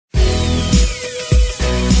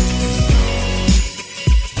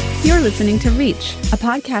You're listening to Reach, a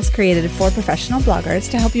podcast created for professional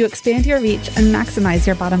bloggers to help you expand your reach and maximize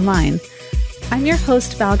your bottom line. I'm your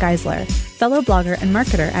host, Val Geisler, fellow blogger and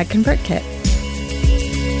marketer at ConvertKit.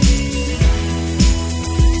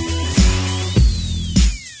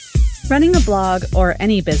 Running a blog or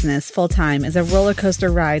any business full-time is a roller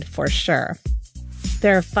coaster ride for sure.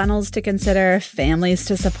 There are funnels to consider, families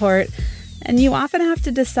to support, and you often have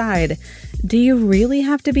to decide, do you really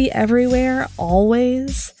have to be everywhere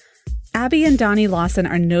always? Abby and Donnie Lawson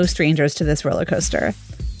are no strangers to this roller coaster.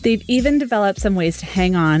 They've even developed some ways to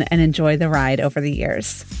hang on and enjoy the ride over the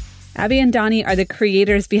years. Abby and Donnie are the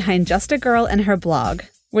creators behind Just a Girl and Her Blog,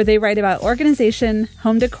 where they write about organization,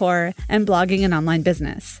 home decor, and blogging and online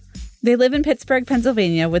business. They live in Pittsburgh,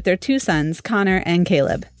 Pennsylvania with their two sons, Connor and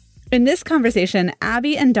Caleb. In this conversation,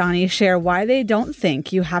 Abby and Donnie share why they don't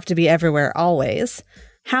think you have to be everywhere always,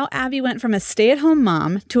 how Abby went from a stay-at-home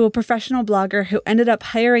mom to a professional blogger who ended up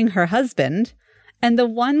hiring her husband, and the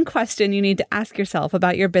one question you need to ask yourself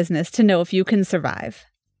about your business to know if you can survive.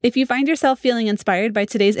 If you find yourself feeling inspired by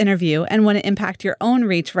today's interview and want to impact your own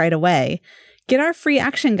reach right away, get our free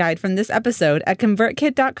action guide from this episode at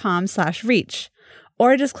convertkit.com/reach,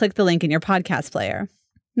 or just click the link in your podcast player.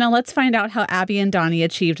 Now let's find out how Abby and Donnie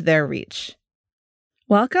achieved their reach.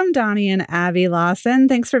 Welcome, Donnie and Abby Lawson.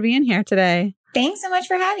 Thanks for being here today. Thanks so much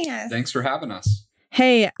for having us. Thanks for having us.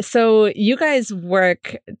 Hey, so you guys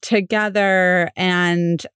work together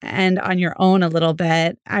and on your own a little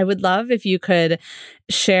bit. I would love if you could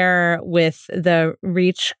share with the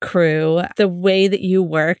Reach crew the way that you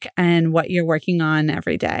work and what you're working on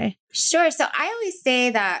every day. Sure. So I always say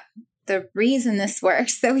that the reason this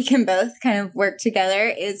works, that we can both kind of work together,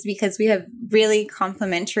 is because we have really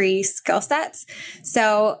complementary skill sets.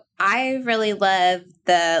 So I really love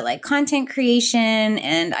the content creation,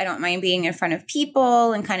 and I don't mind being in front of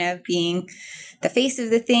people and kind of being the face of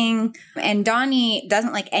the thing. And Donnie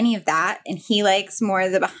doesn't like any of that. And he likes more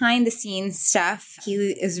of the behind the scenes stuff. He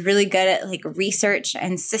is really good at research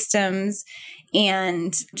and systems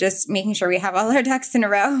and just making sure we have all our ducks in a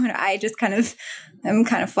row. And I'm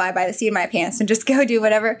kind of fly by the seat of my pants and just go do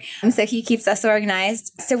whatever. And so he keeps us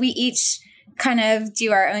organized. So we each kind of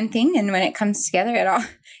do our own thing. And when it comes together,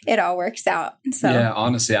 it all works out. So yeah,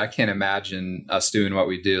 honestly, I can't imagine us doing what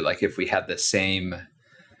we do. If we had the same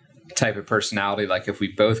type of personality, if we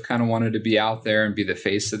both kind of wanted to be out there and be the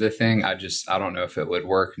face of the thing, I don't know if it would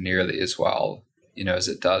work nearly as well, as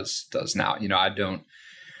it does now.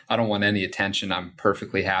 I don't want any attention. I'm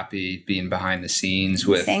perfectly happy being behind the scenes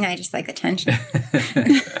with saying I just like attention.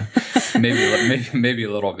 maybe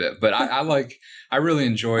a little bit, but I really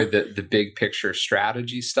enjoy the big picture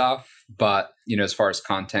strategy stuff. But as far as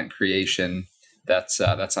content creation, that's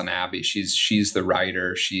on Abby. She's the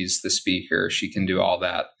writer, she's the speaker. She can do all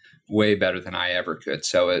that way better than I ever could.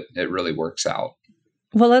 So it really works out.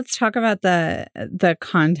 Well, let's talk about the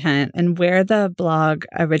content and where the blog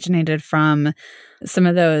originated from. Some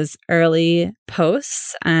of those early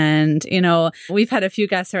posts. And, we've had a few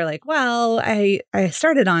guests who are like, well, I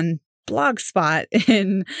started on Blogspot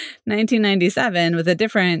in 1997 with a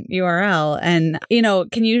different URL. And,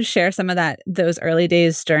 can you share some of those early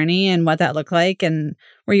days journey and what that looked like? And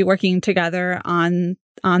were you working together on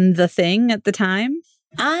the thing at the time?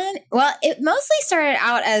 Well, it mostly started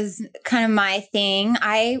out as kind of my thing.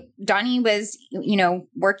 Donnie was,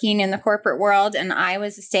 working in the corporate world, and I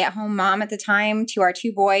was a stay-at-home mom at the time to our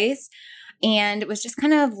two boys, and was just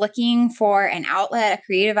kind of looking for an outlet, a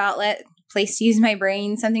creative outlet, place to use my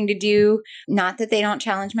brain, something to do. Not that they don't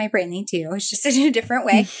challenge my brain, they do. It's just in a different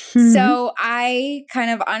way. So I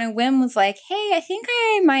kind of on a whim was like, hey, I think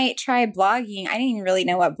I might try blogging. I didn't even really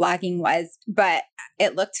know what blogging was, but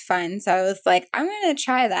it looked fun. So I was like, I'm going to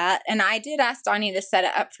try that. And I did ask Donnie to set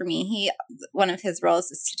it up for me. One of his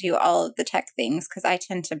roles is to do all of the tech things because I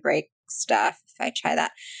tend to break stuff if I try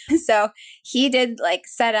that. So he did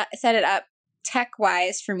set it up tech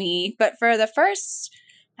wise for me. But for the first,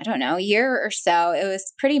 year or so, it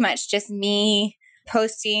was pretty much just me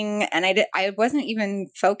posting, and I wasn't even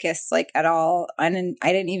focused at all. And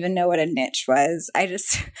I didn't even know what a niche was. I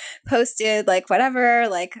just posted whatever,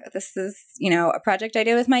 this is, a project I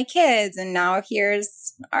did with my kids. And now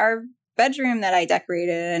here's our bedroom that I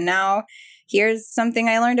decorated. And now here's something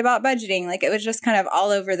I learned about budgeting. It was just kind of all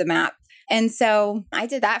over the map. And so I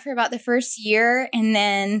did that for about the first year. And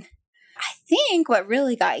then I think what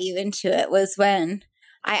really got you into it was when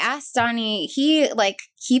I asked Donnie, he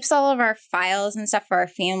keeps all of our files and stuff for our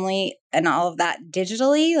family and all of that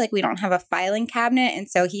digitally. We don't have a filing cabinet. And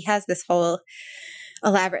so he has this whole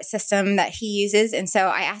elaborate system that he uses. And so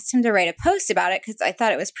I asked him to write a post about it because I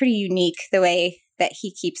thought it was pretty unique the way that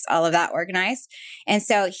he keeps all of that organized. And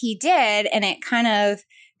so he did, and it kind of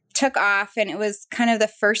took off, and it was kind of the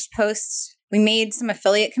first post. We made some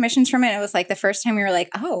affiliate commissions from it. It was like the first time we were like,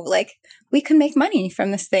 oh, like we could make money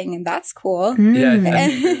from this thing, and that's cool. Yeah,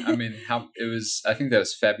 I think that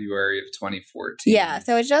was February of 2014. Yeah,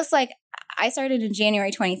 so it's just like I started in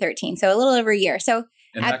January 2013, so a little over a year. So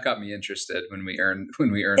that got me interested when we earned a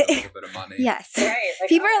little bit of money. Yes, right. Like,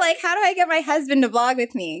 people are like, how do I get my husband to blog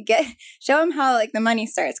with me? Show him how like the money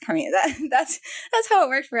starts coming. That's how it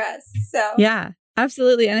worked for us. So yeah.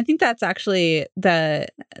 Absolutely. And I think that's actually the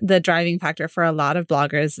driving factor for a lot of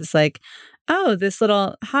bloggers is like, oh, this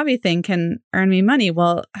little hobby thing can earn me money.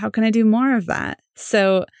 Well, how can I do more of that?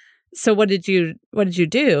 So what did you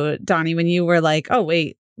do, Donnie, when you were like, oh,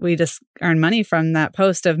 wait, we just earn money from that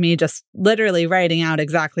post of me just literally writing out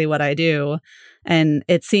exactly what I do. And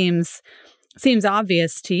it seems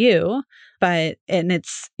obvious to you,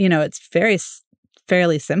 it's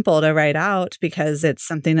fairly simple to write out because it's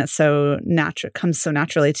something that's so natural, comes so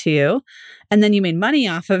naturally to you. And then you made money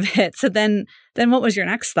off of it. So then what was your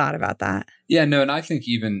next thought about that? Yeah, no. And I think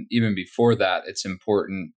even before that, it's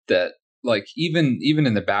important that like, even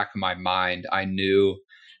in the back of my mind, I knew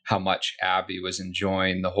how much Abby was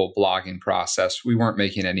enjoying the whole blogging process. We weren't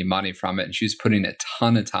making any money from it, and she was putting a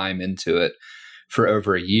ton of time into it for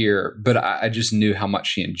over a year, but I just knew how much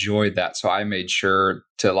she enjoyed that. So I made sure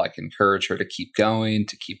to like encourage her to keep going.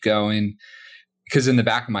 Because in the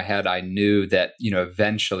back of my head, I knew that,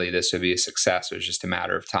 eventually this would be a success. It was just a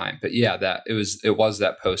matter of time. But yeah, that it was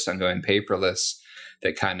that post on going paperless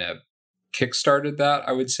that kind of kickstarted that,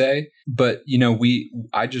 I would say. But,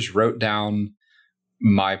 I just wrote down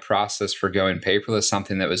my process for going paperless,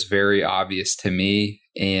 something that was very obvious to me.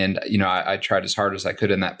 And, I tried as hard as I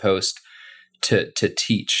could in that post to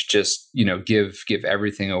teach, just, give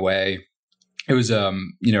everything away. It was,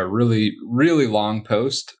 really, really long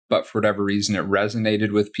post, but for whatever reason, it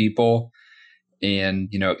resonated with people, and,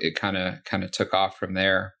 it kind of took off from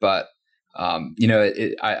there. But,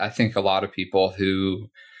 I think a lot of people who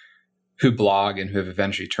blog and who have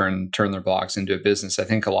eventually turned their blogs into a business, I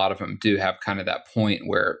think a lot of them do have kind of that point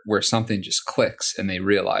where something just clicks and they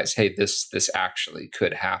realize, hey, this actually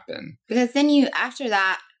could happen. Because then after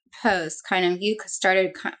that post, you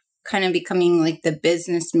started kind of becoming like the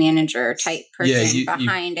business manager type person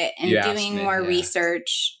behind it, and doing more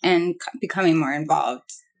research and becoming more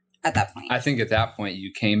involved at that point. I think at that point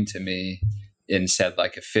you came to me and said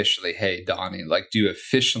like officially, hey, Donnie, like, do you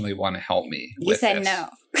officially want to help me with this? You said no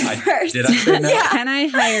first. Did I say no? Yeah. Can I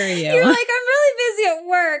hire you? You're like, I'm really busy at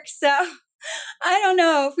work, so I don't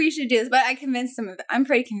know if we should do this. But I convinced him. I'm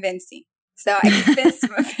pretty convincing. So I convinced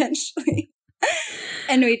him eventually.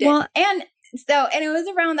 And we did. Well, and it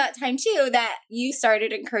was around that time too that you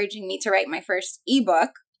started encouraging me to write my first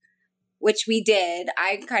ebook, which we did.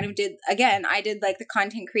 I did like the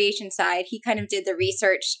content creation side. He kind of did the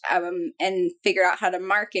research and figured out how to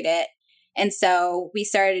market it. And so we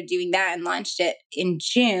started doing that and launched it in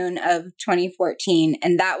June of 2014.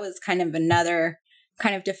 And that was kind of another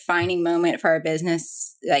kind of defining moment for our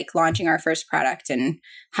business, like launching our first product and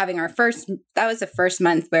having that was the first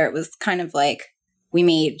month where it was kind of like we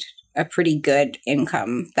made a pretty good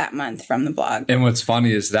income that month from the blog. And what's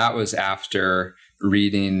funny is that was after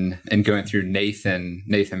reading and going through Nathan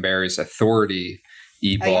Barry's Authority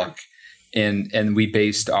ebook. Oh, yeah. And we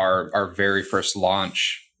based our very first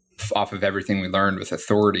launch off of everything we learned with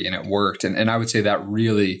Authority, and it worked. And I would say that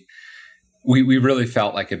really, we really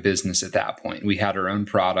felt like a business at that point. We had our own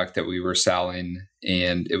product that we were selling,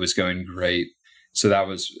 and it was going great. So that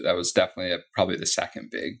was definitely probably the second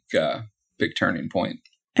big turning point.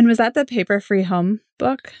 And was that the paper-free home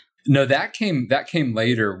book? No, that came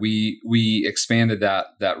later. We expanded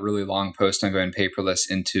that really long post on going paperless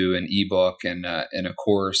into an ebook and a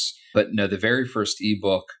course. But no, the very first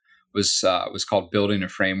ebook was called Building a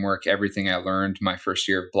Framework: Everything I Learned My First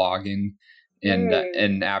Year of Blogging.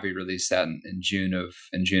 And Abby released that in June of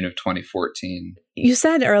 2014. You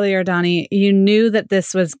said earlier, Donnie, you knew that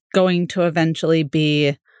this was going to eventually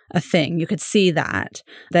be a thing. You could see that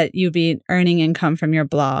you'd be earning income from your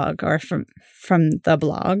blog or from the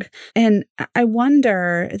blog. And I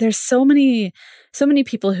wonder, there's so many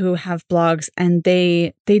people who have blogs and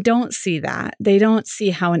they don't see that. They don't see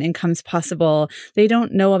how an income's possible. They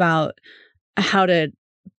don't know about how to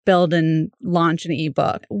build and launch an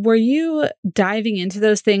ebook. Were you diving into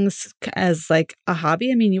those things as like a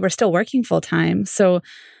hobby? I mean, you were still working full time. So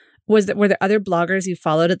were there other bloggers you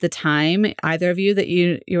followed at the time, either of you, that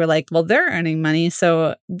you were like, well, they're earning money,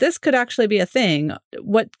 so this could actually be a thing?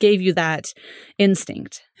 What gave you that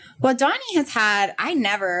instinct? Well, Donnie I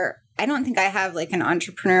never I don't think I have like an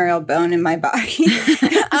entrepreneurial bone in my body.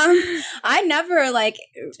 I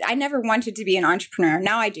never wanted to be an entrepreneur.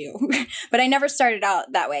 Now I do, but I never started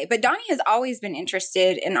out that way. But Donnie has always been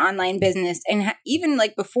interested in online business. And even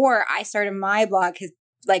like before I started my blog, has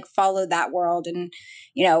like followed that world and,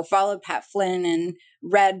 followed Pat Flynn and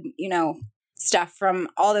read, stuff from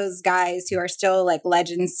all those guys who are still like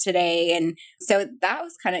legends today. And so that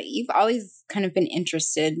was you've always kind of been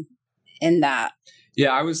interested in that.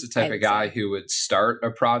 Yeah, I was the type of guy who would start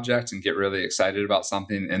a project and get really excited about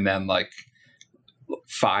something, and then like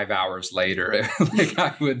 5 hours later, like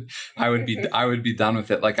I would be done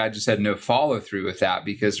with it. Like I just had no follow through with that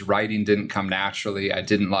because writing didn't come naturally. I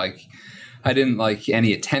didn't like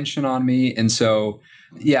any attention on me, and so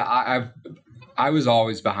yeah, I was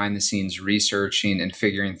always behind the scenes researching and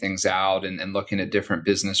figuring things out and looking at different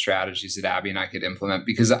business strategies that Abby and I could implement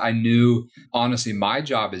because I knew, honestly, my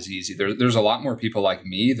job is easy. There's a lot more people like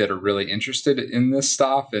me that are really interested in this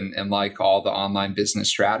stuff and like all the online business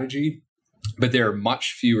strategy. But there are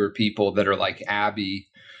much fewer people that are like Abby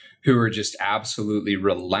who are just absolutely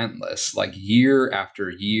relentless, like year after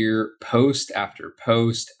year, post after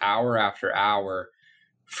post, hour after hour,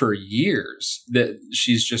 for years, that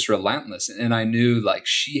she's just relentless. And I knew like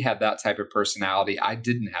she had that type of personality. I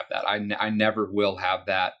didn't have that. I never will have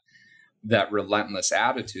that relentless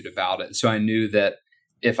attitude about it. So I knew that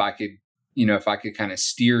if I could kind of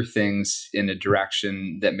steer things in a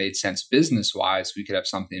direction that made sense business wise, we could have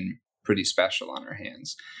something pretty special on our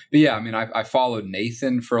hands. But yeah, I mean, I followed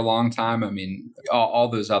Nathan for a long time. I mean, all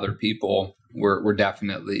those other people were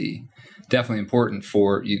definitely important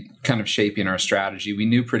for you kind of shaping our strategy. We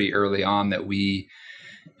knew pretty early on that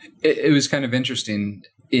it was kind of interesting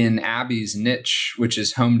in Abby's niche, which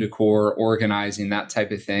is home decor, organizing, that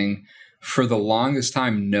type of thing. For the longest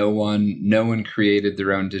time, no one created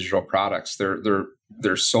their own digital products.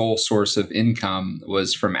 Their sole source of income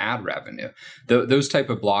was from ad revenue. Those type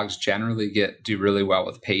of blogs generally do really well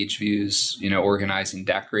with page views, organizing,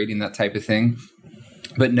 decorating, that type of thing.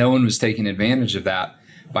 But no one was taking advantage of that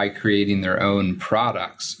by creating their own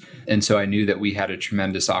products. And so I knew that we had a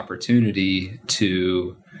tremendous opportunity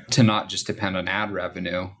to not just depend on ad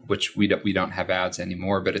revenue, which we don't have ads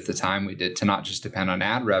anymore, but at the time we did, to not just depend on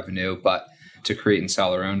ad revenue, but to create and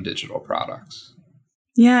sell our own digital products.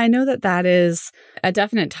 Yeah, I know that is a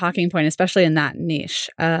definite talking point, especially in that niche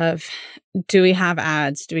of, do we have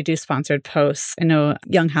ads? Do we do sponsored posts? I know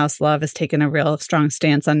Young House Love has taken a real strong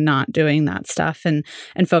stance on not doing that stuff and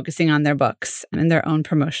focusing on their books and their own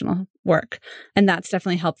promotional work. And that's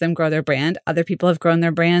definitely helped them grow their brand. Other people have grown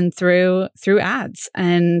their brand through ads.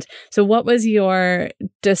 And so what was your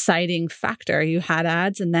deciding factor? You had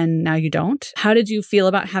ads and then now you don't. How did you feel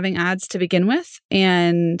about having ads to begin with?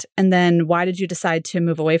 And then why did you decide to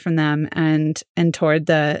move away from them and toward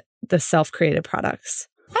the self-created products?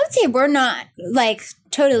 I would say we're not like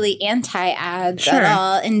totally anti-ads Sure. at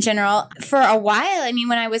all in general. For a while, I mean,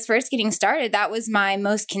 when I was first getting started, that was my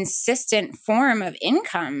most consistent form of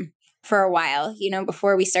income for a while,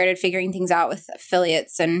 before we started figuring things out with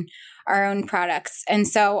affiliates and our own products. And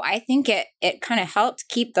so I think it kind of helped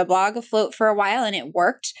keep the blog afloat for a while, and it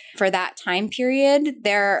worked for that time period.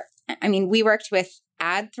 We worked with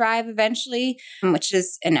AdThrive eventually, which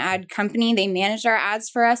is an ad company. They managed our ads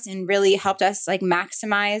for us and really helped us like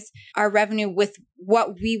maximize our revenue with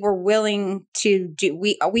what we were willing to do.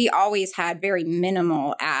 We always had very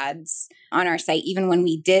minimal ads on our site, even when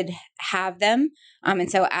we did have them. And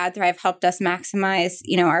so AdThrive helped us maximize,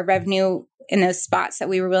 our revenue in those spots that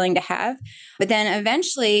we were willing to have. But then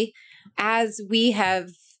eventually, as we have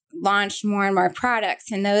launched more and more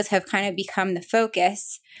products and those have kind of become the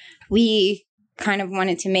focus, we kind of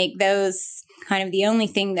wanted to make those kind of the only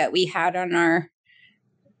thing that we had on our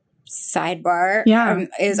sidebar. Yeah,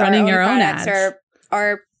 is running our your own products ads.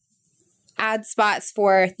 or ad spots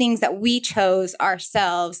for things that we chose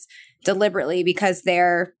ourselves deliberately because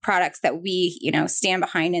they're products that we, stand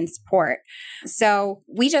behind and support. So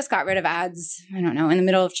we just got rid of ads, I don't know, in the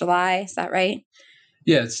middle of July. Is that right?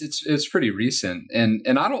 Yeah, it's pretty recent. And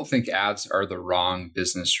I don't think ads are the wrong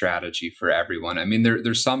business strategy for everyone. I mean,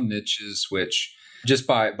 there's some niches which just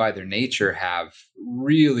by their nature have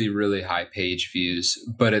really, really high page views,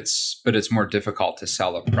 but it's more difficult to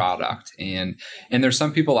sell a product. And there's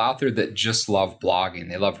some people out there that just love blogging.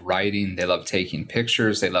 They love writing. They love taking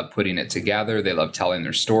pictures. They love putting it together. They love telling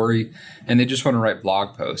their story, and they just want to write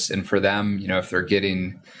blog posts. And for them, if they're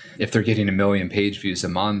getting 1 million page views a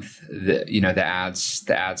month, the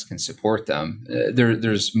ads can support them.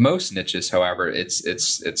 There's most niches, however,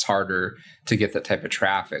 it's harder to get that type of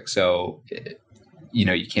traffic. So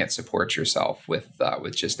you can't support yourself with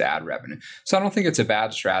just ad revenue. So I don't think it's a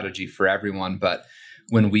bad strategy for everyone, but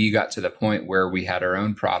when we got to the point where we had our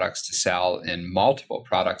own products to sell and multiple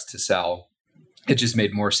products to sell, it just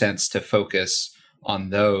made more sense to focus on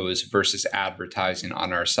those versus advertising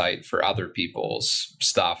on our site for other people's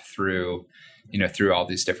stuff through all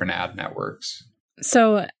these different ad networks.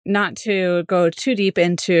 So not to go too deep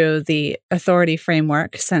into the authority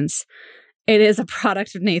framework, since it is a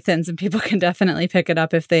product of Nathan's and people can definitely pick it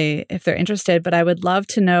up if they're interested, but I would love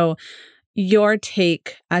to know your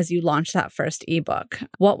take as you launched that first ebook.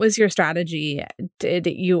 What was your strategy? Did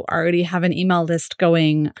you already have an email list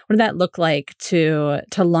going? What did that look like to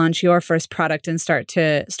launch your first product and start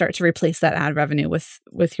to replace that ad revenue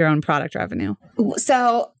with your own product revenue?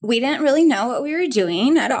 So we didn't really know what we were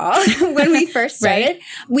doing at all when we first started. Right?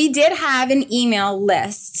 We did have an email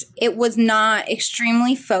list. It was not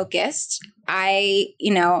extremely focused. I,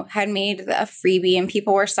 had made a freebie and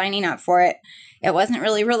people were signing up for it. It wasn't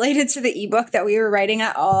really related to the ebook that we were writing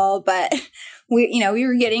at all, but we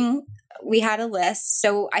had a list.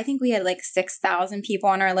 So I think we had like 6,000 people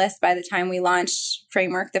on our list by the time we launched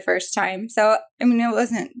Framework the first time. So, it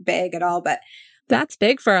wasn't big at all, but that's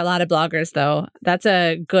big for a lot of bloggers, though. That's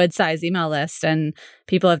a good size email list. And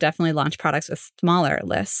people have definitely launched products with smaller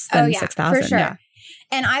lists than 6,000. For sure. Yeah.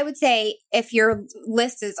 And I would say if your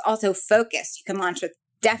list is also focused, you can launch with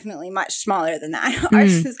definitely much smaller than that.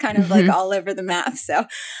 Ours is kind of like all over the map.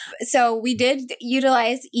 So we did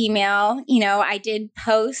utilize email. I did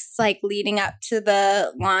posts like leading up to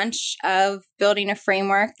the launch of building a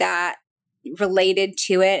framework that related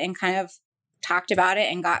to it and kind of talked about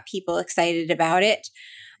it and got people excited about it.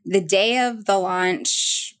 The day of the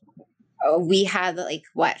launch, we had like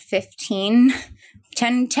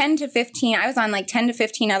 10 to 15. I was on like 10 to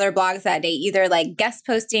 15 other blogs that day, either like guest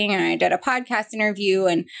posting, and I did a podcast interview,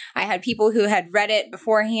 and I had people who had read it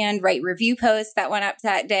beforehand write review posts that went up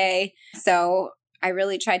that day. So I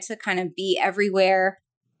really tried to kind of be everywhere.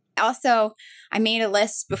 Also, I made a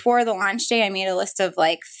list before the launch day. I made a list of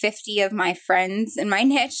like 50 of my friends in my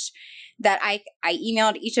niche that I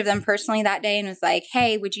emailed each of them personally that day and was like,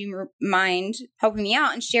 hey, would you mind helping me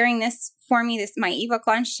out and sharing this for me? This is my ebook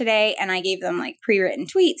launch today. And I gave them like pre-written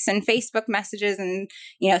tweets and Facebook messages and,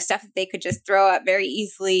 stuff that they could just throw up very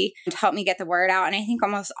easily to help me get the word out. And I think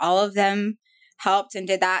almost all of them helped and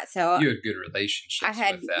did that. So you had good relationships. I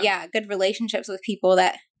had, with them. Good relationships with people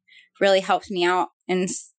that really helped me out and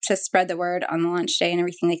to spread the word on the launch day and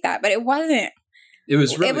everything like that. But it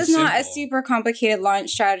was not a super complicated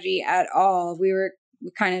launch strategy at all. We were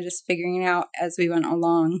kind of just figuring it out as we went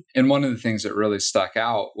along. And one of the things that really stuck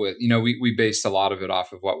out with, we based a lot of it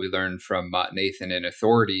off of what we learned from Nathan in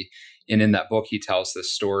Authority. And in that book, he tells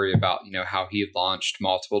this story about, how he had launched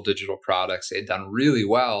multiple digital products. They had done really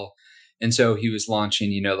well. And so he was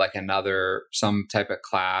launching, like some type of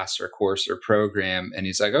class or course or program. And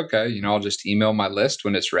he's like, okay, I'll just email my list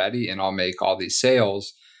when it's ready and I'll make all these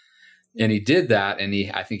sales. And he did that, and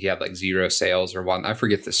I think he had like 0 sales or one. I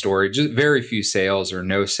forget the story, just very few sales or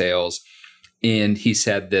no sales. And he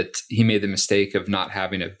said that he made the mistake of not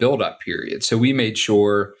having a build-up period. So we made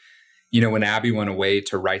sure, when Abby went away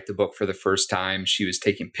to write the book for the first time, she was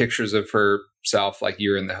taking pictures of herself, like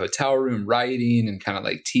you're in the hotel room writing and kind of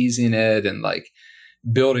like teasing it and like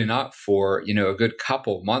building up for, a good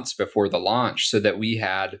couple months before the launch, so that we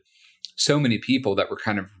had so many people that were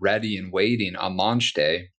kind of ready and waiting on launch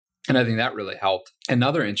day. And I think that really helped.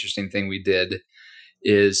 Another interesting thing we did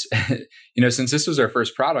is, since this was our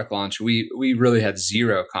first product launch, we really had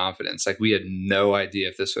 0 confidence. Like we had no idea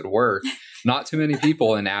if this would work. Not too many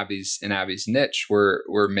people in Abby's niche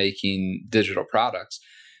were making digital products.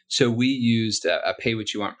 So we used a pay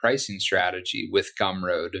what you want pricing strategy with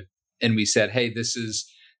Gumroad. And we said, hey, this is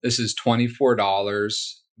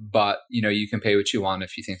 $24, but you can pay what you want.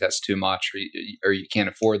 If you think that's too much or you can't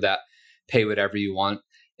afford that, pay whatever you want.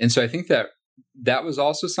 And so I think that was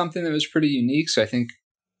also something that was pretty unique. So I think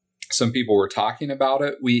some people were talking about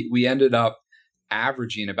it. We ended up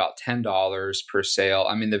averaging about $10 per sale.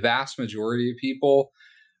 I mean, the vast majority of people,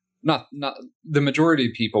 not the majority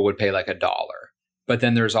of people would pay like $1, but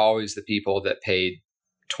then there's always the people that paid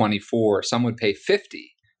 24. Some would pay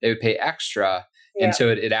 50. They would pay extra, and so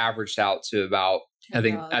it averaged out to about I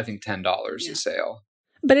think $10 a sale.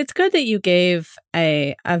 But it's good that you gave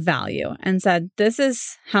a value and said, this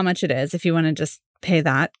is how much it is. If you want to just pay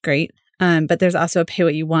that, great. But there's also a pay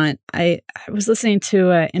what you want. I was listening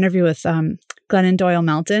to an interview with Glennon Doyle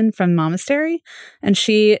Melton from Monastery. And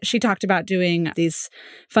she talked about doing these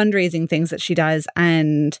fundraising things that she does.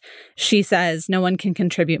 And she says no one can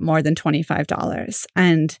contribute more than $25.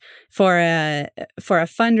 And for a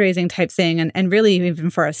fundraising type thing, and really even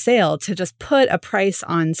for a sale, to just put a price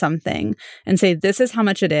on something and say, this is how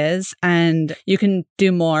much it is, and you can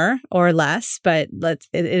do more or less, but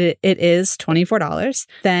it is $24,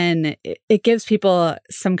 then it gives people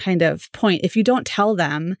some kind of point. If you don't tell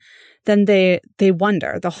them, then they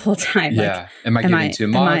wonder the whole time. Yeah. Like, am I giving too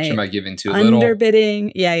much? Am I giving too little?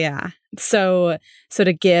 Underbidding. Yeah. So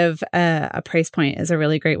to give a price point is a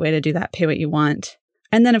really great way to do that. Pay what you want.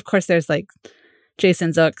 And then, of course, there's like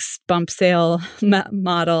Jason Zook's bump sale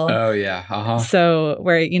model. Oh, yeah. Uh-huh. So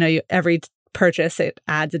where, you every purchase, it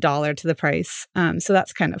adds $1 to the price. So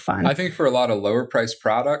that's kind of fun. I think for a lot of lower price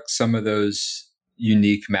products, some of those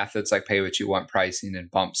unique methods like pay what you want pricing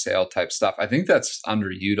and bump sale type stuff, I think that's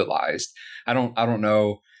underutilized. I don't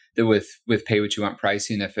know that with pay what you want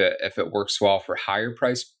pricing, if it works well for higher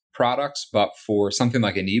price products, but for something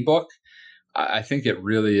like an ebook, I think it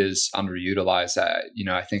really is underutilized.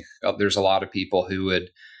 I think there's a lot of people who would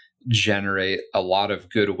generate a lot of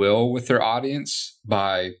goodwill with their audience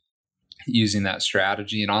by using that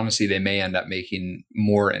strategy. And honestly, they may end up making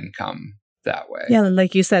more income that way. Yeah,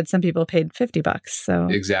 like you said, some people paid $50. So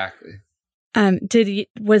exactly.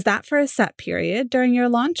 Was that for a set period during your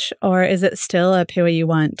launch, or is it still a pay what you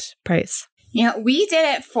want price? Yeah, we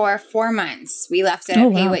did it for 4 months. We left it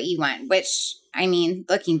at pay what you want, which, I mean,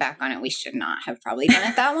 looking back on it, we should not have probably done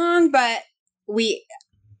it that long, but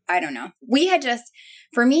I don't know. We had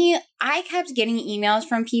for me, I kept getting emails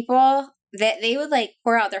from people that they would like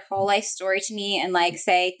pour out their whole life story to me and like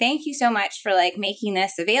say, thank you so much for like making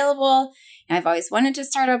this available. And I've always wanted to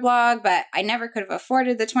start a blog, but I never could have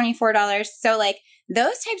afforded the $24. So like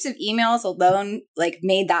those types of emails alone, like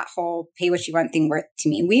made that whole pay what you want thing worth to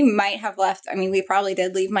me. We might have left. I mean, we probably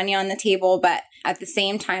did leave money on the table, but at the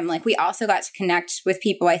same time, like we also got to connect with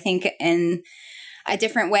people, I think, in a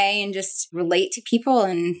different way and just relate to people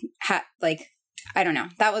and I don't know.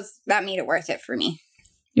 That made it worth it for me.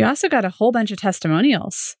 You also got a whole bunch of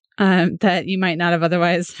testimonials that you might not have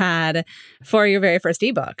otherwise had for your very first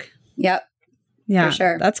ebook. Yep. Yeah, for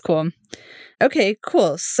sure. That's cool. Okay,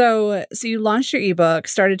 cool. So you launched your ebook,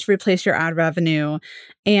 started to replace your ad revenue,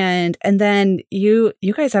 and then you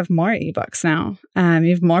guys have more ebooks now.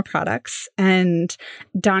 You have more products, and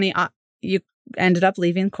Donnie, you ended up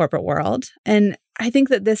leaving the corporate world. And I think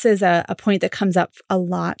that this is a point that comes up a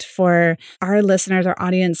lot for our listeners, our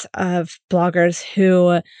audience of bloggers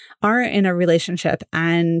who are in a relationship,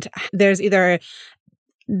 and there's either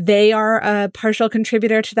they are a partial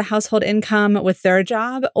contributor to the household income with their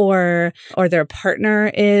job, or their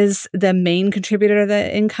partner is the main contributor to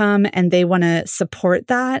the income and they want to support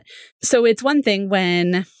that. So it's one thing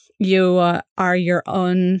when you are you're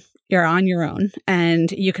on your own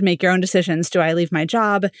and you can make your own decisions. Do I leave my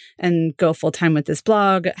job and go full time with this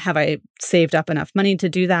blog? Have I saved up enough money to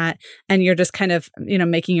do that? And you're just kind of,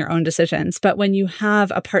 making your own decisions. But when you have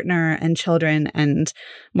a partner and children and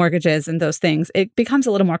mortgages and those things, it becomes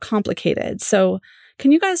a little more complicated. So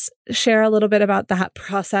can you guys share a little bit about that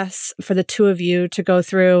process for the two of you to go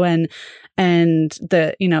through and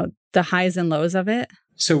the highs and lows of it?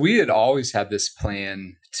 So we had always had this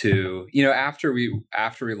plan to, after we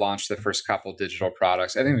launched the first couple digital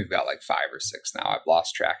products, I think we've got like 5 or 6 now. I've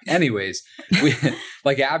lost track. Anyways, we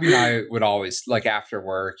like Abby and I would always like after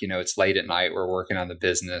work, it's late at night, we're working on the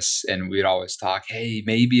business, and we'd always talk, hey,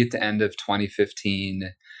 maybe at the end of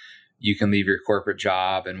 2015, you can leave your corporate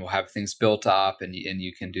job and we'll have things built up and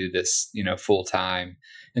you can do this, full time.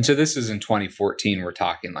 And so this is in 2014, we're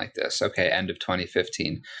talking like this. Okay, end of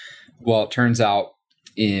 2015. Well, it turns out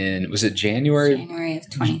was it January of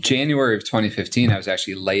 2015. January of 2015, I was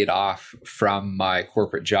actually laid off from my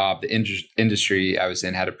corporate job. The industry I was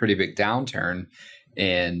in had a pretty big downturn,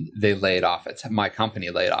 and they my company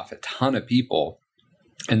laid off a ton of people.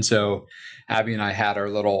 And so Abby and I had our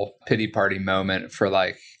little pity party moment for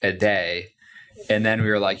like a day. And then we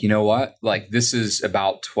were like, you know what? Like, this is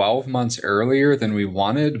about 12 months earlier than we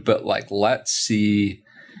wanted, but like, let's see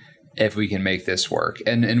if we can make this work.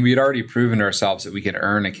 And we'd already proven to ourselves that we could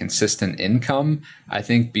earn a consistent income. I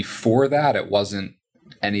think before that, it wasn't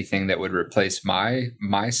anything that would replace my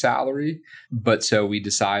salary. But so we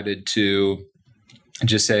decided to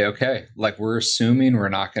just say, okay, like we're assuming I'm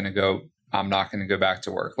not going to go back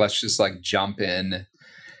to work. Let's just like jump in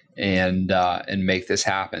and make this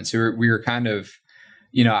happen. So we were kind of,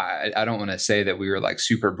 I don't want to say that we were like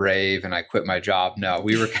super brave and I quit my job. No,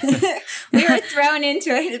 we were We were thrown into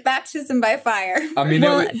it, baptism by fire. I mean,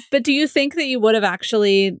 but do you think that you would have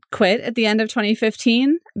actually quit at the end of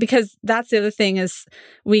 2015? Because that's the other thing is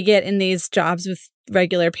we get in these jobs with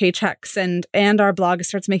regular paychecks and our blog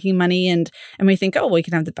starts making money and we think, oh, we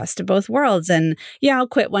can have the best of both worlds. And yeah, I'll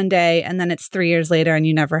quit one day. And then it's 3 years later and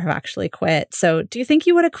you never have actually quit. So do you think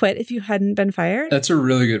you would have quit if you hadn't been fired? That's a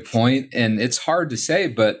really good point. And it's hard to say,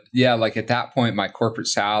 but yeah, like at that point, my corporate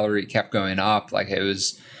salary kept going up. Like it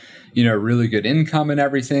was, really good income and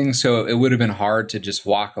everything. So it would have been hard to just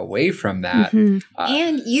walk away from that. Mm-hmm.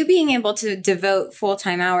 And you being able to devote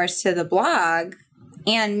full-time hours to the blog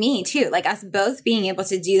and me too, like us both being able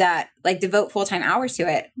to do that, like devote full-time hours to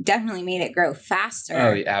it definitely made it grow faster.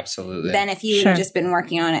 Oh, yeah, absolutely. Than if you had just been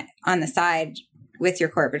working on it on the side with your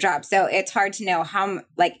corporate job. So it's hard to know how,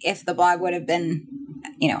 like if the blog would have been,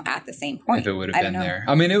 at the same point. If it would have been there.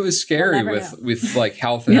 I mean, it was scary with like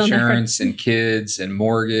health insurance and kids and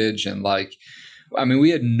mortgage and we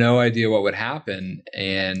had no idea what would happen.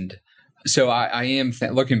 And so I am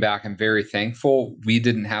looking back, I'm very thankful we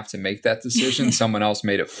didn't have to make that decision. Someone else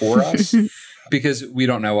made it for us because we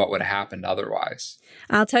don't know what would have happened otherwise.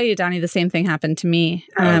 I'll tell you, Donnie, the same thing happened to me.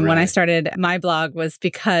 Really? When I started my blog was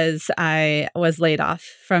because I was laid off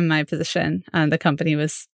from my position. The company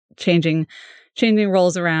was changing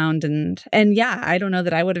roles around. And yeah, I don't know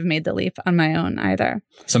that I would have made the leap on my own either.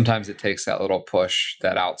 Sometimes it takes that little push,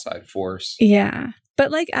 that outside force. Yeah.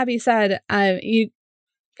 But like Abby said,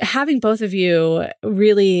 having both of you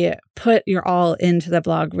really put your all into the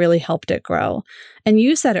blog really helped it grow. And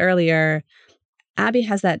you said earlier, Abby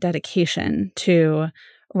has that dedication to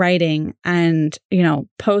writing and,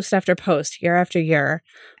 post after post, year after year.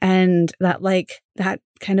 And that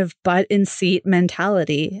kind of butt in seat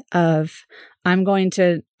mentality of I'm going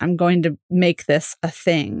to make this a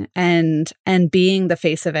thing and being the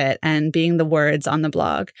face of it and being the words on the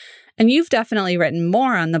blog. And you've definitely written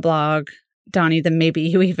more on the blog, Donnie, than maybe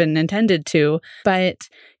you even intended to. But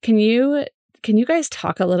can you guys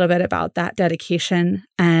talk a little bit about that dedication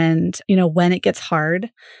and, when it gets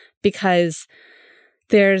hard? Because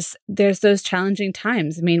there's those challenging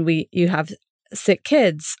times. I mean, you have sick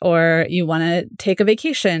kids or you want to take a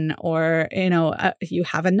vacation or, you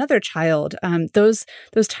have another child. Those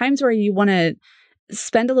times where you want to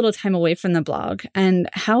spend a little time away from the blog. And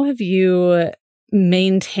how have you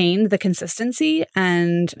maintained the consistency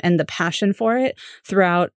and the passion for it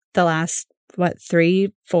throughout the last,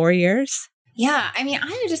 3-4 years? Yeah. I mean, I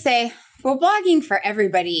would just say, well, blogging for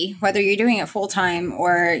everybody, whether you're doing it full time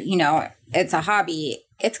or, it's a hobby,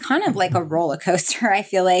 it's kind of like a roller coaster. I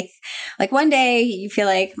feel like one day you feel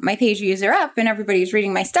like my page views are up and everybody's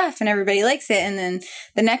reading my stuff and everybody likes it. And then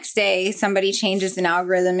the next day somebody changes an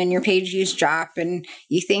algorithm and your page views drop and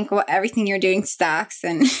you think, well, everything you're doing sucks.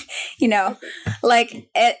 And,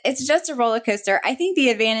 it's just a roller coaster. I think the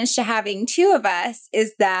advantage to having two of us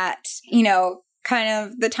is that, kind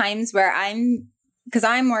of the times where because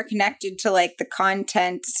I'm more connected to like the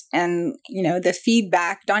content and, the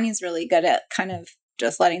feedback. Donnie's really good at kind of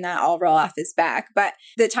just letting that all roll off his back. But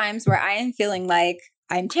the times where I am feeling like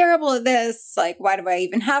I'm terrible at this, like, why do I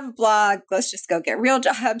even have a blog? Let's just go get real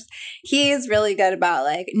jobs. He's really good about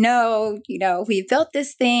like, no, we've built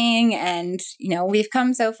this thing and, we've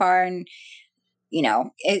come so far and,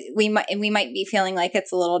 we might be feeling like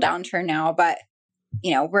it's a little downturn now, but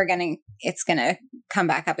it's going to come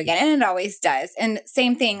back up again. And it always does. And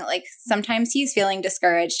same thing, like sometimes he's feeling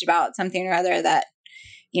discouraged about something or other that,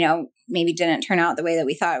 maybe didn't turn out the way that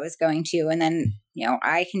we thought it was going to. And then,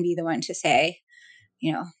 I can be the one to say,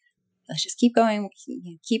 let's just keep going,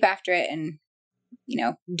 keep after it and,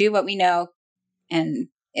 do what we know and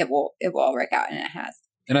it will all work out. And it has.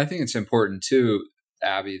 And I think it's important too,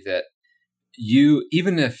 Abby, that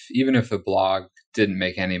even if the blog didn't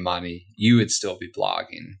make any money, you would still be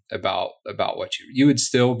blogging about what you would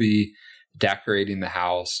still be decorating the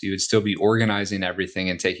house. You would still be organizing everything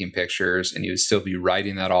and taking pictures, and you would still be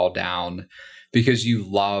writing that all down because you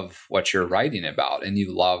love what you're writing about and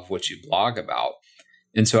you love what you blog about.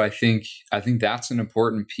 And so I think that's an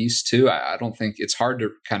important piece too. I don't think it's hard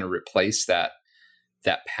to kind of replace that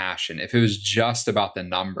passion. If it was just about the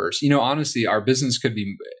numbers, honestly, our business could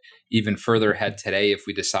be even further ahead today if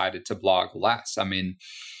we decided to blog less. I mean,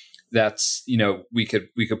 that's, we could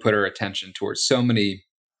put our attention towards so many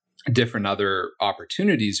different other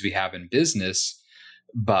opportunities we have in business,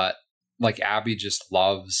 but like Abby just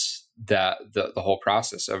loves that the whole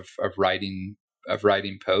process of writing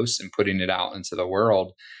posts and putting it out into the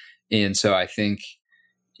world. And so I think,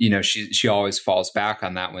 she always falls back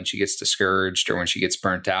on that when she gets discouraged or when she gets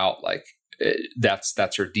burnt out, like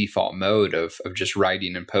that's her default mode of just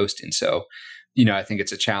writing and posting. So I think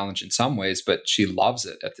it's a challenge in some ways, but she loves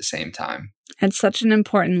it at the same time. It's such an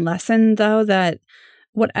important lesson, though, that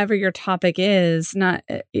whatever your topic is, not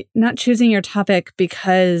choosing your topic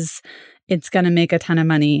because it's going to make a ton of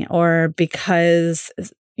money or because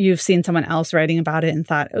you've seen someone else writing about it and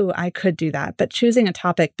thought, oh, I could do that. But choosing a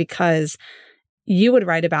topic because you would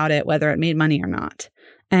write about it, whether it made money or not.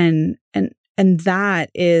 And that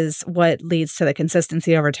is what leads to the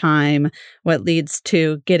consistency over time, what leads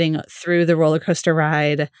to getting through the roller coaster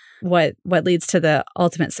ride, what leads to the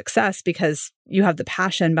ultimate success, because you have the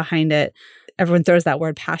passion behind it. Everyone throws that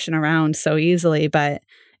word passion around so easily, but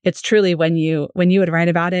it's truly when you would write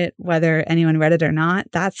about it, whether anyone read it or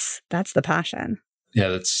not, that's the passion. Yeah,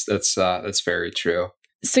 that's very true.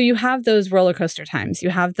 So you have those roller coaster times,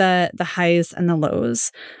 you have the highs and the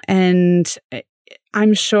lows, and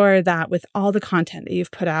I'm sure that with all the content that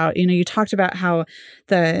you've put out, you talked about how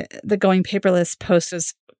the going paperless post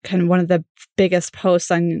is kind of one of the biggest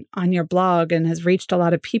posts on your blog and has reached a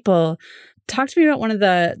lot of people. Talk to me about one of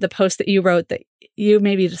the posts that you wrote that you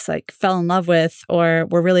maybe just like fell in love with or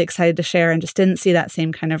were really excited to share and just didn't see that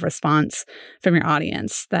same kind of response from your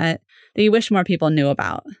audience that you wish more people knew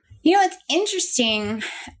about. It's interesting.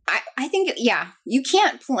 I think, you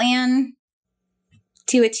can't plan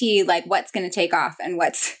to a T, like what's going to take off and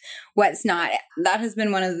what's not. That has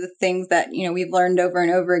been one of the things that, we've learned over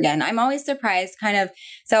and over again. I'm always surprised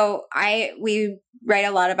we write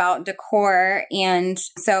a lot about decor. And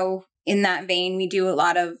so in that vein, we do a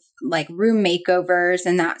lot of like room makeovers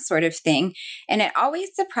and that sort of thing. And it always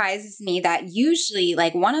surprises me that usually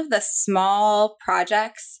like one of the small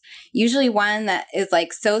projects, usually one that is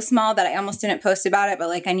like so small that I almost didn't post about it, but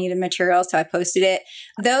like I needed material, so I posted it.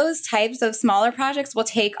 Those types of smaller projects will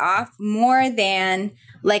take off more than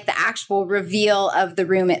like the actual reveal of the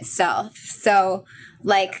room itself. So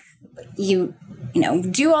like you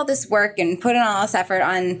do all this work and put in all this effort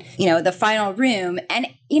on, the final room. And,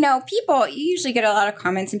 people, you usually get a lot of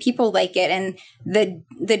comments and people like it. And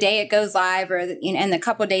the day it goes live or, and the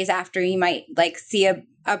couple of days after, you might like see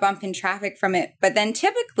a bump in traffic from it. But then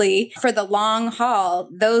typically for the long haul,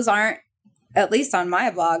 those aren't, at least on my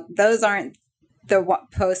blog, those aren't the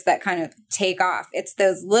posts that kind of take off. It's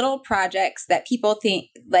those little projects that people think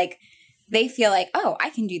like, they feel like, oh, I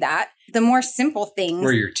can do that. The more simple things.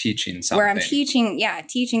 Where you're teaching something. Where I'm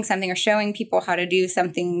teaching something or showing people how to do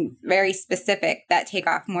something very specific that take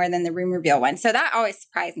off more than the room reveal one. So that always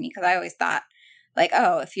surprised me because I always thought like,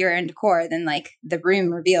 oh, if you're in decor, then like the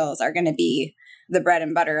room reveals are going to be the bread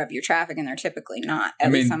and butter of your traffic. And they're typically not,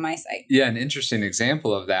 at least on my site. Yeah. An interesting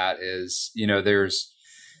example of that is, there's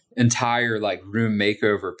entire like room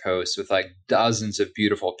makeover posts with like dozens of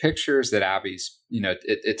beautiful pictures that Abby's,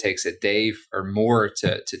 it takes a day or more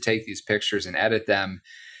to take these pictures and edit them.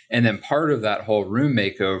 And then part of that whole room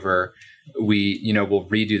makeover, we'll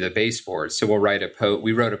redo the baseboards. So we'll write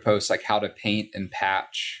we wrote a post like how to paint and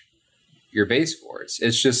patch your baseboards.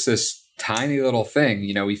 It's just this tiny little thing.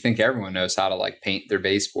 We think everyone knows how to like paint their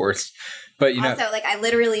baseboards. But also, like I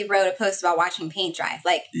literally wrote a post about watching paint dry.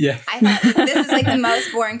 Like, yeah, I thought this is like the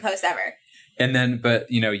most boring post ever. And then, but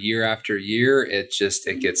year after year, it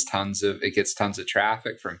gets tons of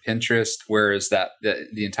traffic from Pinterest. Whereas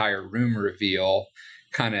the entire room reveal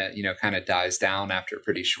kind of dies down after a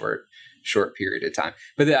pretty short period of time.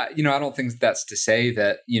 But that I don't think that's to say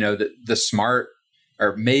that the smart.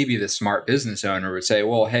 Or maybe the smart business owner would say,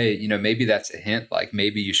 well, hey, maybe that's a hint. Like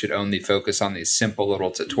maybe you should only focus on these simple little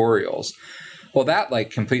tutorials. Well, that like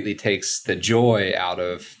completely takes the joy out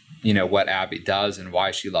of, what Abby does and why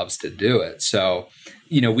she loves to do it. So,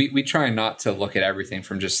 we try not to look at everything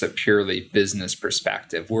from just a purely business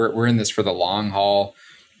perspective. We're in this for the long haul,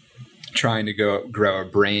 trying to grow a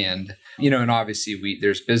brand, and obviously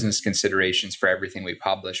there's business considerations for everything we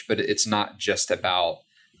publish, but it's not just about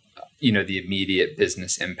the immediate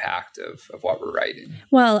business impact of what we're writing.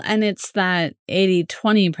 Well, and it's that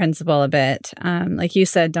 80-20 principle a bit. Like you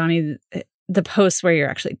said, Donnie, the posts where you're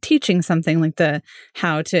actually teaching something like the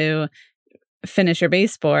how to finish your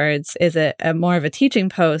baseboards is a more of a teaching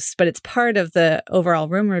post, but it's part of the overall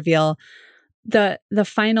room reveal. The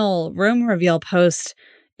final room reveal post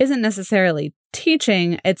isn't necessarily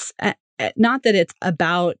teaching. It's not that it's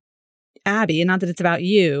about Abby, not that it's about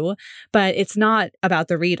you, but it's not about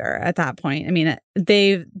the reader at that point. I mean,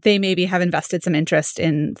 they maybe have invested some interest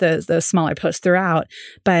in those smaller posts throughout,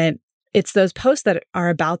 but it's those posts that are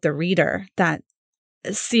about the reader that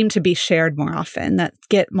seem to be shared more often, that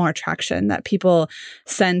get more traction, that people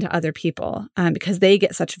send to other people because they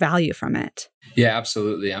get such value from it. Yeah,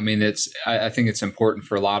 absolutely. I mean, I think it's important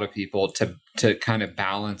for a lot of people to kind of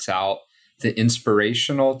balance out the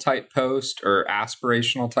inspirational type post or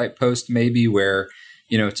aspirational type post, maybe where,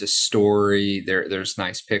 it's a story, there's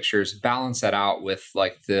nice pictures, balance that out with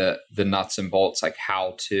like the nuts and bolts, like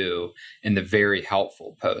how to, and the very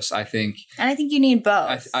helpful posts. I think you need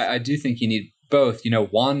both. I do think you need both.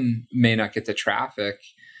 One may not get the traffic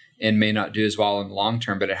and may not do as well in the long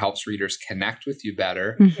term, but it helps readers connect with you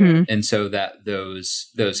better. Mm-hmm. And so that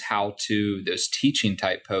those how-to, those teaching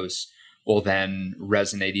type posts will then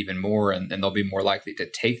resonate even more, and they'll be more likely to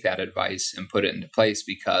take that advice and put it into place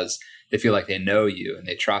because they feel like they know you and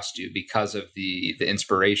they trust you because of the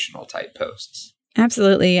inspirational type posts.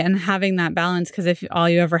 Absolutely. And having that balance, because if all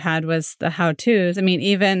you ever had was the how-tos, I mean,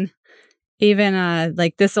 even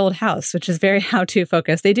like This Old House, which is very how-to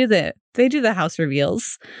focused, they do the house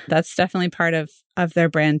reveals. That's definitely part of their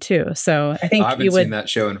brand too. So I think I haven't seen that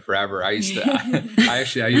show in forever. I used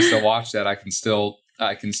to watch that. I can still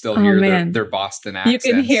hear their Boston accent. You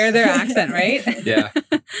can hear their accent, right? Yeah.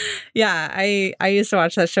 Yeah. I used to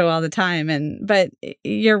watch that show all the time. But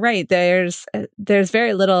you're right. There's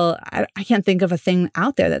very little, I can't think of a thing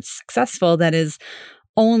out there that's successful that is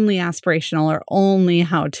only aspirational or only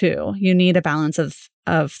how to. You need a balance of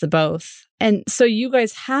the both. And so you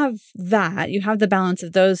guys have that. You have the balance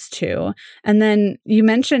of those two. And then you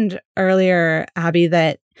mentioned earlier, Abby,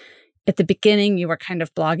 that at the beginning you were kind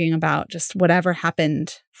of blogging about just whatever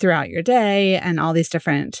happened throughout your day and all these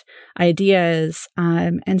different ideas.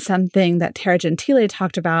 And something that Tara Gentile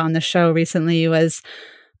talked about on the show recently was,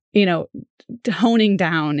 honing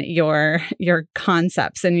down your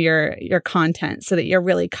concepts and your content so that you're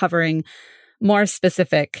really covering more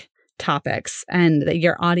specific topics and that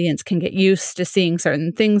your audience can get used to seeing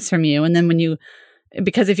certain things from you. And then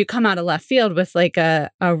because if you come out of left field with like a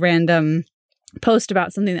random post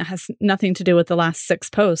about something that has nothing to do with the last 6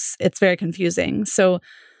 posts, it's very confusing. So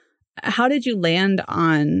how did you land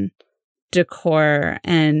on decor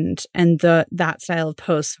and that style of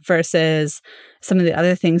post versus some of the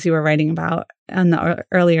other things you were writing about in the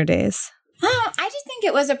earlier days? I just think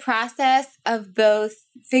it was a process of both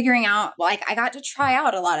figuring out, like I got to try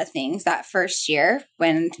out a lot of things that first year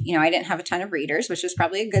when, I didn't have a ton of readers, which was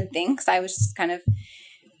probably a good thing because I was just kind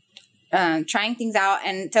of trying things out.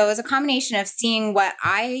 And so it was a combination of seeing what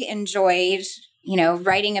I enjoyed,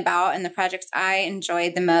 writing about and the projects I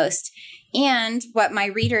enjoyed the most and what my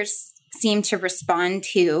readers seemed to respond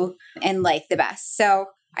to and like the best. So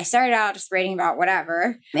I started out just writing about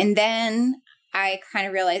whatever. And then I kind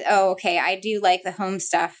of realized, okay, I do like the home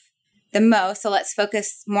stuff the most. So let's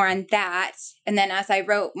focus more on that. And then as I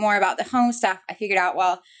wrote more about the home stuff, I figured out,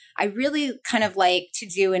 well, I really kind of like to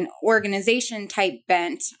do an organization type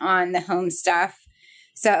bent on the home stuff.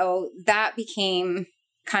 So that became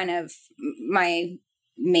kind of my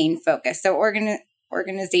main focus. So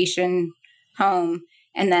organization, home.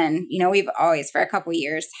 And then, we've always for a couple of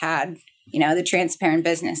years had, the transparent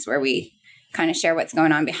business where we kind of share what's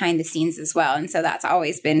going on behind the scenes as well. And so that's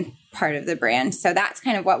always been part of the brand. So that's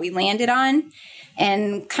kind of what we landed on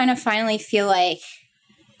and kind of finally feel like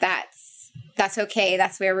that's okay.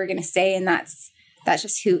 That's where we're going to stay. And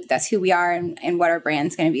that's who we are and what our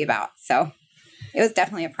brand's going to be about. So it was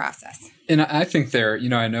definitely a process. And I think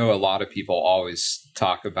I know a lot of people always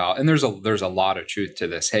talk about, and there's a lot of truth to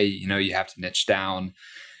this. Hey, you have to niche down.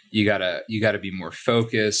 You gotta be more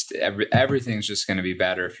focused. Everything's just going to be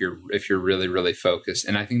better if you're really, really focused.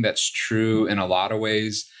 And I think that's true in a lot of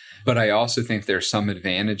ways. But I also think there's some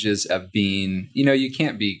advantages of being, you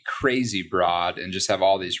can't be crazy broad and just have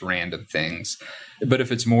all these random things. But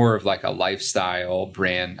if it's more of like a lifestyle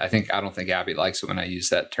brand, I don't think Abby likes it when I use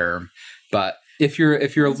that term. But if you're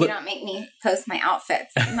do not make me post my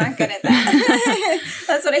outfits. I'm not good at that.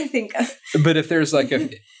 That's what I think of. But if there's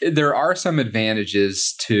there are some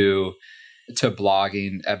advantages to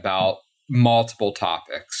blogging about multiple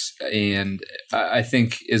topics. And I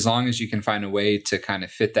think as long as you can find a way to kind of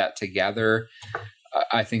fit that together,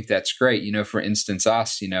 I think that's great. For instance,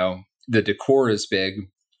 us, the decor is big,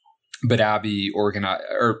 but Abby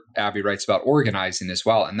writes about organizing as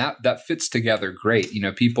well. And that fits together great.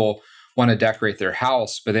 People want to decorate their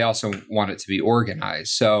house, but they also want it to be organized.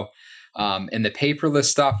 So, and the paperless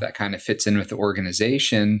stuff that kind of fits in with the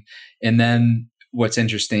organization. And then what's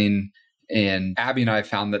interesting, and Abby and I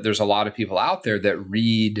found that there's a lot of people out there that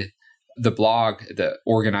read the blog, the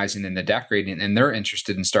organizing and the decorating, and they're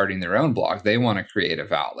interested in starting their own blog. They want a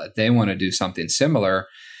creative outlet. They want to do something similar.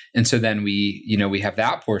 And so then we have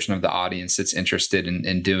that portion of the audience that's interested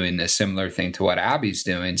in doing a similar thing to what Abby's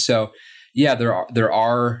doing. So yeah, there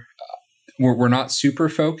are we're not super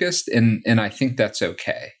focused, and I think that's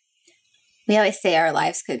okay. we always say our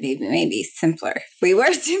lives could be maybe simpler if we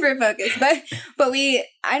were super focused, but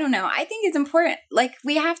I don't know. I think it's important. Like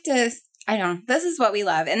we have to, I don't know, this is what we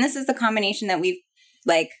love. And this is the combination that we've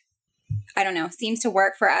like, I don't know, seems to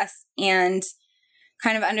work for us. And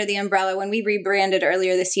kind of under the umbrella, when we rebranded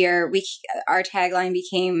earlier this year, our tagline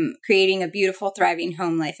became creating a beautiful, thriving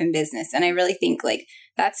home life and business. And I really think like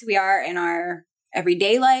that's who we are in our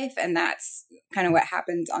everyday life. And that's kind of what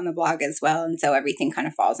happens on the blog as well. And so everything kind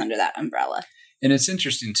of falls under that umbrella. And it's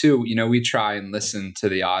interesting too, we try and listen to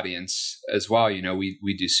the audience as well.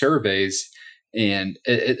 We do surveys, and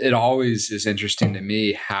it always is interesting to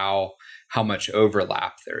me how much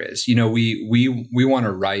overlap there is. We want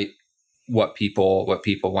to write what people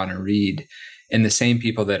want to read. And the same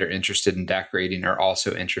people that are interested in decorating are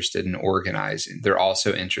also interested in organizing. They're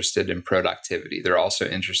also interested in productivity. They're also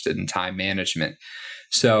interested in time management.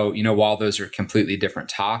 So, while those are completely different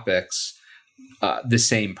topics, the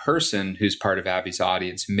same person who's part of Abby's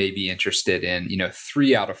audience may be interested in,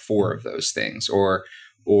 3 out of 4 of those things, or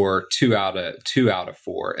 2 out of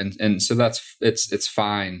 4. And so it's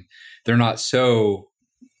fine. They're not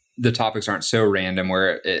the topics aren't so random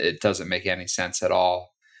where it doesn't make any sense at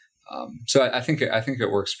all. So I think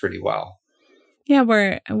it works pretty well. Yeah,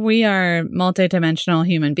 we are multidimensional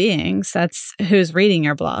human beings. That's who's reading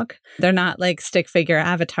your blog. They're not like stick figure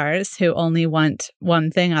avatars who only want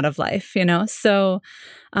one thing out of life, So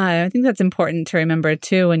I think that's important to remember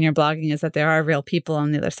too when you're blogging, is that there are real people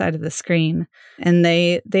on the other side of the screen, and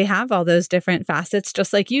they have all those different facets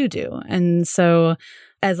just like you do. And so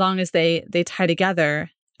as long as they tie together,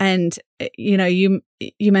 and you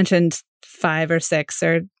mentioned 5 or 6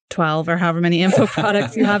 or 12 or however many info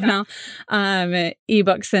products you have now,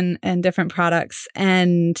 ebooks and different products.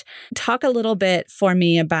 And talk a little bit for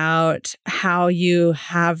me about how you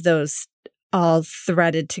have those all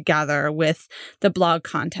threaded together with the blog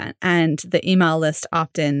content and the email list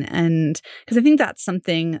opt-in. And because I think that's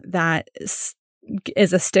something that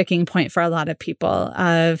is a sticking point for a lot of people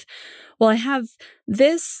of, well, I have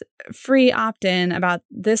this free opt-in about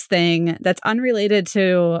this thing that's unrelated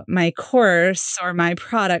to my course or my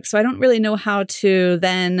product. So I don't really know how to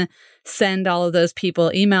then send all of those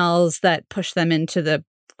people emails that push them into the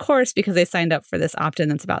course because they signed up for this opt-in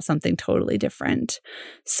that's about something totally different.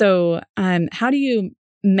 So how do you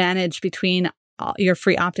manage between your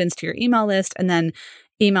free opt-ins to your email list and then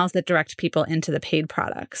emails that direct people into the paid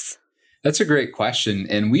products? That's a great question.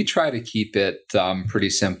 And we try to keep it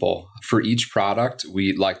pretty simple. For each product,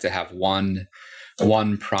 we'd like to have one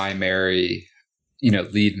primary,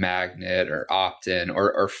 lead magnet or opt-in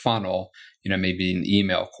or funnel, maybe an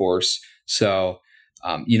email course. So,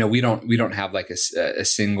 we don't have like a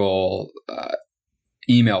single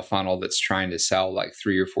email funnel that's trying to sell like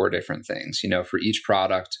 3 or 4 different things. For each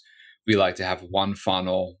product, we like to have one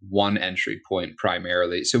funnel, one entry point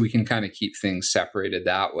primarily, so we can kind of keep things separated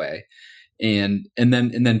that way. And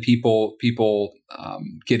then people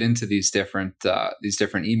get into these different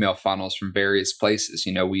email funnels from various places.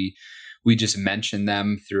 We just mention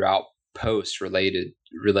them throughout posts related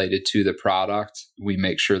to the product. We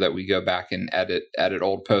make sure that we go back and edit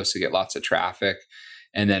old posts to get lots of traffic,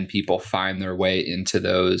 and then people find their way into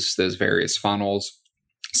those various funnels.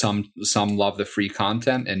 Some love the free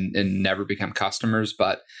content and never become customers,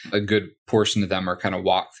 but a good portion of them are kind of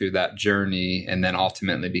walk through that journey and then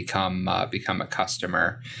ultimately become a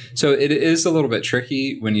customer. So it is a little bit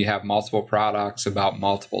tricky when you have multiple products about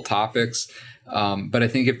multiple topics. But I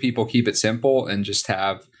think if people keep it simple and just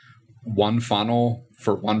have one funnel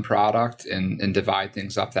for one product and divide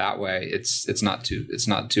things up that way, it's not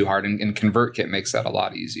too hard. And ConvertKit makes that a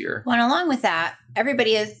lot easier. Well, and along with that,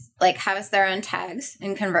 everybody has their own tags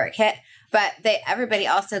in ConvertKit, but everybody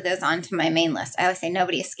also goes onto my main list. I always say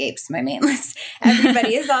nobody escapes my main list.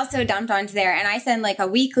 Everybody is also dumped onto there, and I send like a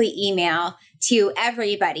weekly email to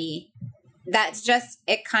everybody. That's just,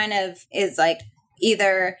 it kind of is like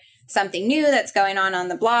either something new that's going on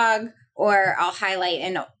the blog, or I'll highlight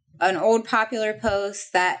an old popular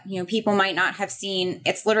post that, people might not have seen.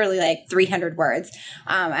 It's literally like 300 words.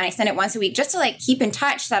 And I send it once a week just to like keep in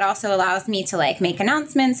touch. That also allows me to like make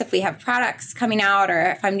announcements if we have products coming out, or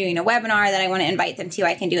if I'm doing a webinar that I want to invite them to,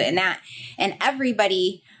 I can do it in that. And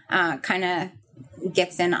everybody kind of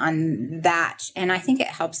gets in on that. And I think it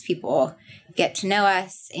helps people get to know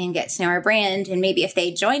us and get to know our brand. And maybe if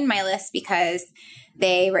they join my list because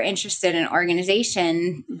they were interested in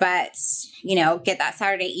organization, but, get that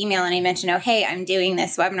Saturday email and I mention, oh, hey, I'm doing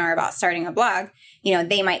this webinar about starting a blog.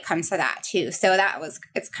 they might come to that too. So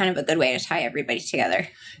it's kind of a good way to tie everybody together.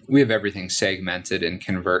 We have everything segmented in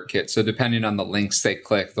ConvertKit. So depending on the links they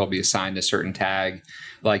click, they'll be assigned a certain tag,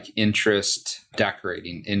 like interest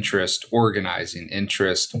decorating, interest organizing,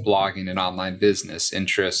 interest blogging and online business,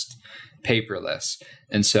 interest paperless.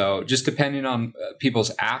 And so just depending on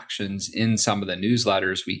people's actions in some of the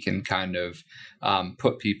newsletters, we can kind of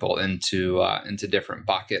put people into different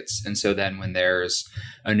buckets. And so then when there's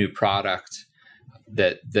a new product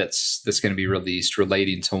that's going to be released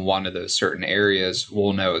relating to one of those certain areas,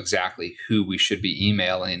 we'll know exactly who we should be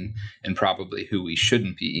emailing and probably who we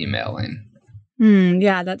shouldn't be emailing.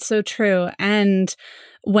 Yeah, that's so true. And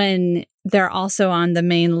when they're also on the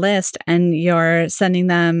main list and you're sending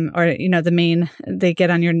them, or, they get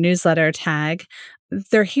on your newsletter tag,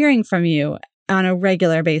 they're hearing from you on a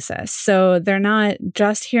regular basis. So they're not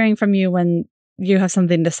just hearing from you when you have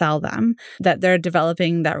something to sell them, that they're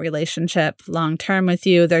developing that relationship long-term with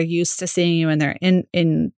you. They're used to seeing you in their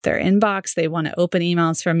inbox. They want to open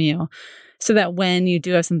emails from you, so that when you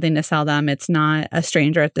do have something to sell them, it's not a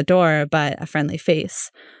stranger at the door, but a friendly face.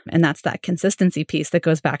 And that's that consistency piece that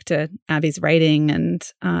goes back to Abby's writing, and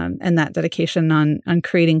that dedication on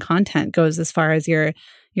creating content goes as far as your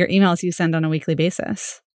emails you send on a weekly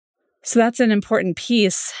basis. So that's an important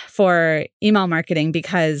piece for email marketing,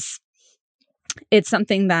 because it's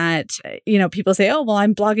something that, people say, oh, well,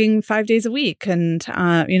 I'm blogging 5 days a week and,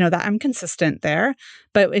 that I'm consistent there.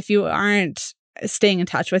 But if you aren't staying in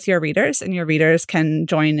touch with your readers, and your readers can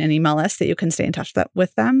join an email list that you can stay in touch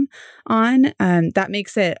with them on, that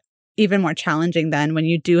makes it even more challenging then when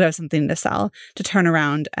you do have something to sell, to turn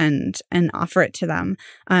around and offer it to them,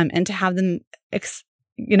 and to have them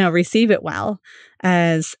receive it well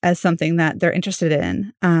as something that they're interested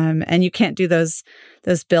in. And you can't do those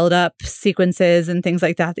build up sequences and things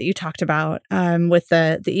like that you talked about with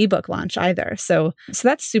the ebook launch either. So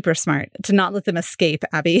that's super smart to not let them escape,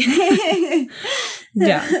 Abby.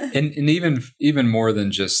 Yeah. And even more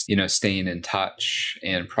than just, staying in touch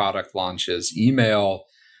and product launches, email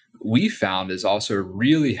we found is also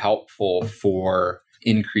really helpful for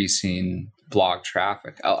increasing blog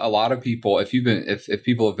traffic. A lot of people, if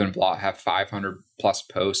people have been have 500 plus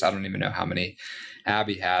posts, I don't even know how many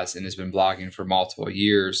Abby has, and has been blogging for multiple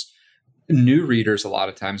years, new readers a lot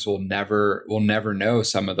of times will never know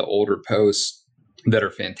some of the older posts that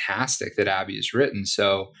are fantastic that Abby has written.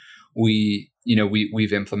 So we've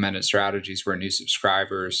implemented strategies where new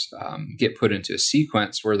subscribers get put into a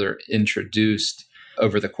sequence where they're introduced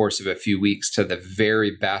over the course of a few weeks to the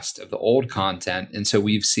very best of the old content. And so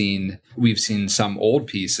we've seen some old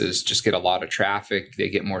pieces just get a lot of traffic. They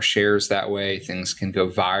get more shares that way. Things can go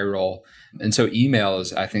viral. And so I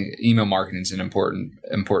think email marketing is an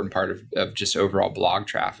important part of just overall blog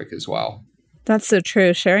traffic as well. That's so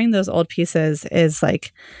true. Sharing those old pieces is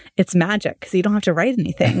it's magic, because you don't have to write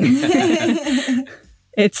anything.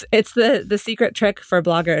 It's the secret trick for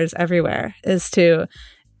bloggers everywhere is to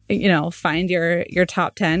find your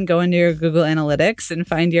top 10, go into your Google Analytics and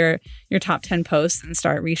find your top 10 posts and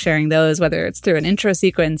start resharing those, whether it's through an intro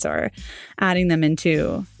sequence or adding them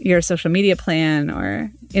into your social media plan,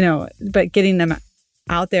 or, but getting them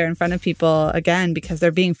out there in front of people again, because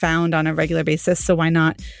they're being found on a regular basis. So why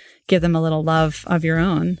not give them a little love of your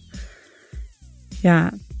own?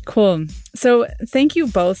 Yeah, cool. So thank you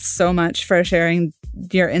both so much for sharing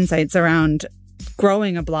your insights around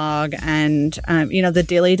growing a blog and, the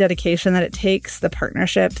daily dedication that it takes, the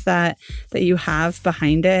partnership that you have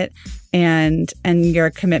behind it, and your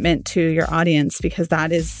commitment to your audience, because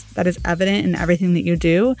that is evident in everything that you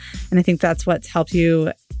do. And I think that's what's helped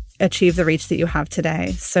you achieve the reach that you have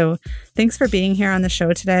today. So thanks for being here on the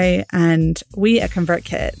show today. And we at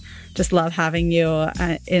ConvertKit just love having you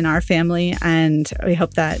in our family. And we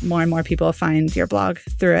hope that more and more people find your blog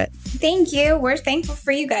through it. Thank you. We're thankful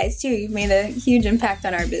for you guys too. You've made a huge impact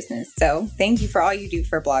on our business. So thank you for all you do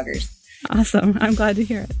for bloggers. Awesome. I'm glad to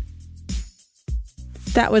hear it.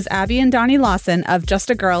 That was Abby and Donnie Lawson of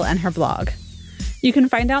Just a Girl and Her Blog. You can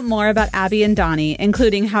find out more about Abby and Donnie,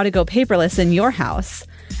 including how to go paperless in your house,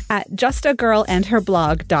 at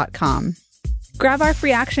justagirlandherblog.com. Grab our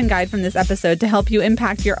free action guide from this episode to help you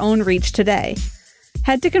impact your own reach today.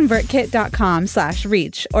 Head to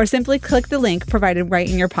convertkit.com/reach or simply click the link provided right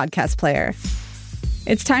in your podcast player.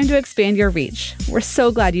 It's time to expand your reach. We're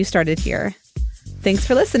so glad you started here. Thanks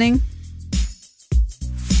for listening.